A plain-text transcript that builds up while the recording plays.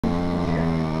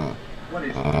What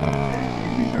is it?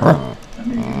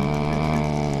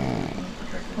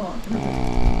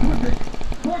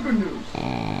 More good news.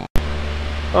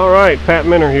 All right, Pat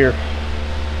Minner here.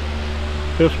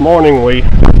 This morning we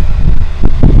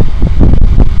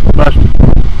busted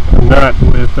a nut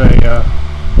with a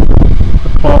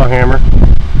claw hammer.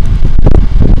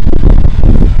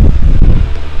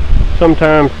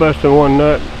 Sometimes busting one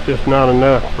nut is just not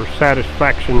enough for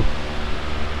satisfaction,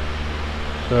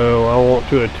 so I want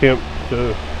to attempt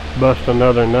to bust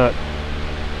another nut.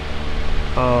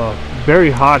 Very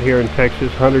hot here in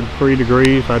Texas, 103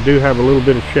 degrees. I do have a little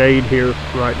bit of shade here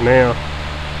right now,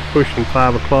 pushing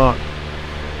 5 o'clock.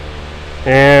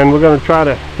 And we're going to try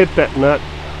to hit that nut,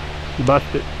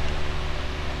 bust it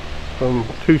from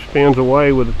 2 spins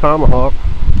away with a tomahawk,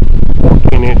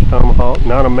 14-inch tomahawk,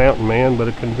 not a mountain man, but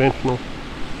a conventional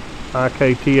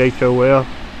IKTHOL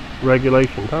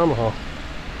regulation tomahawk.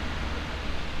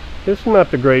 This is not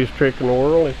the greatest trick in the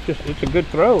world. It's a good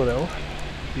throw though.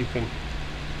 You're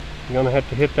going to have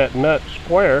to hit that nut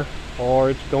square,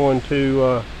 or it's going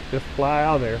to just fly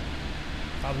out of there.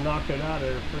 I've knocked it out of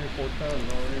there 3 or 4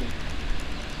 times already.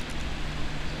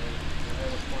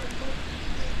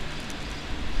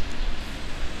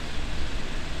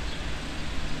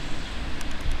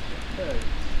 Okay.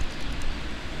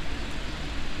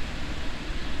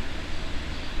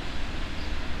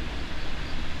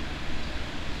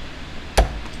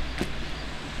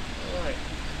 All right,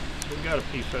 we got a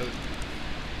piece of it.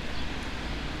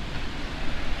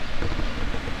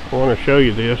 I want to show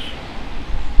you this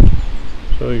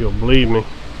so you'll believe me.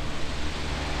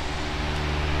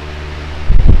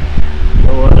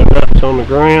 A lot of nuts on the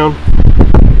ground.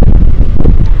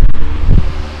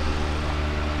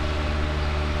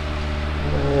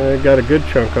 I got a good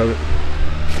chunk of it.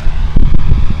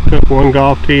 Took one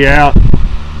golf tee out,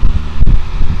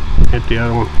 hit the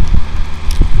other one.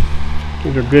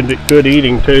 These are good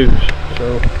eating too.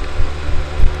 So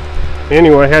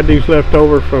anyway, I had these left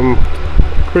over from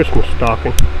Christmas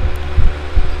stocking,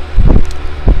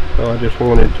 so I just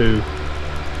wanted to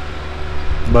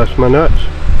bust my nuts.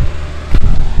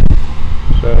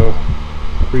 So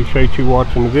appreciate you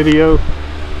watching the video.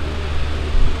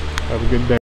 Have a good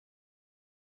day.